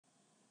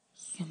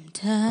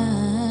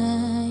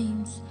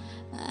Sometimes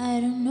I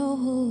don't know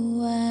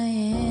who I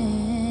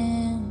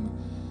am,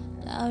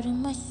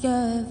 doubting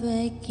myself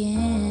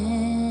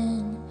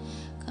again.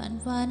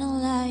 Can't find a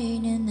light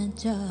in the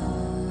dark,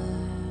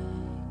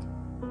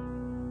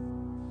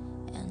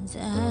 and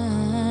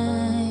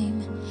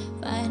I'm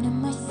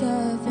finding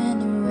myself in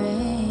the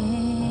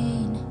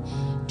rain,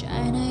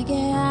 trying to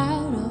get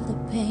out of the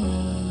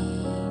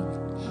pain.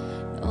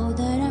 Know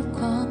that I've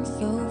come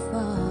so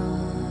far.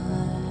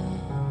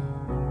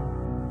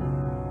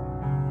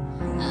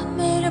 I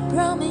made a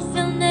promise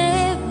I'll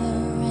never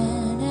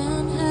run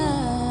and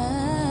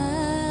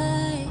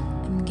hide.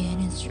 I'm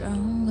getting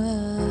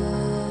stronger,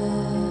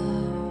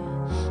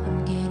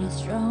 I'm getting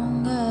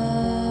stronger.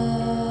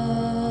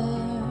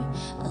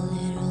 A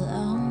little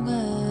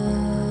longer,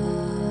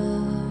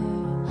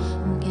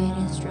 I'm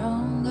getting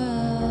stronger.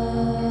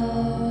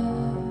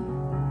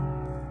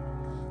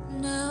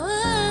 Now I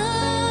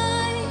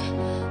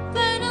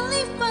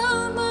finally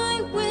found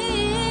my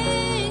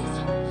wings.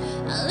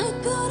 I let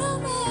go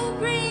of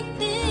everything.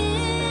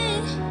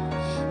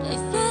 They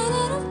said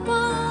it'll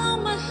fall on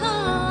my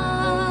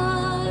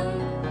heart,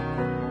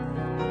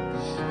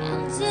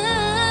 and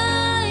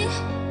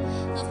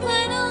I'm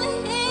finally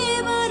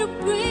able to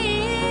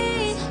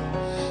breathe.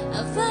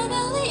 I'm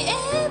finally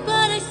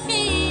able to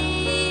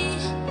see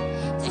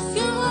that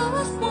you I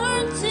was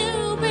born to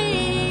be.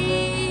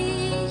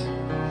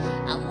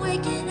 I'm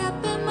waking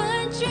up in my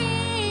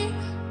dream.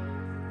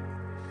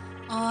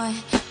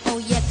 Oh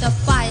yeah, the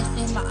fire's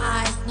in my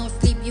eyes. No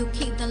sleep, you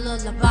keep the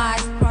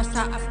lullabies. Cross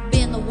out, I've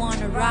been the one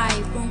to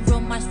ride.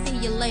 Vroom, I see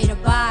you later,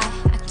 bye.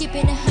 I keep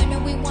it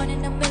 100, we one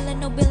in a million.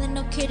 No billing,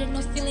 no kidding,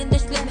 no ceiling,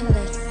 there's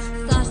limitless.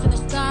 Stars in the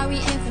starry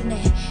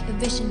infinite.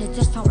 Envision it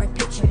just how I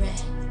picture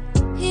it.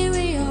 Here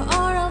we are,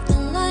 all of the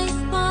lights.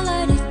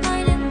 Spotlight is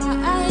bright in my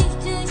eyes.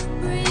 Just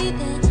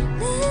breathing,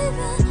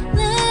 living,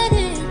 let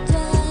it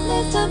die.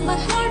 Lift up my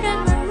heart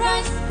and my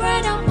rise.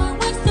 Spread out my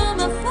wings so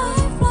my fly.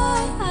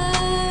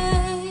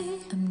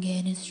 I'm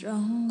getting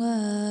stronger.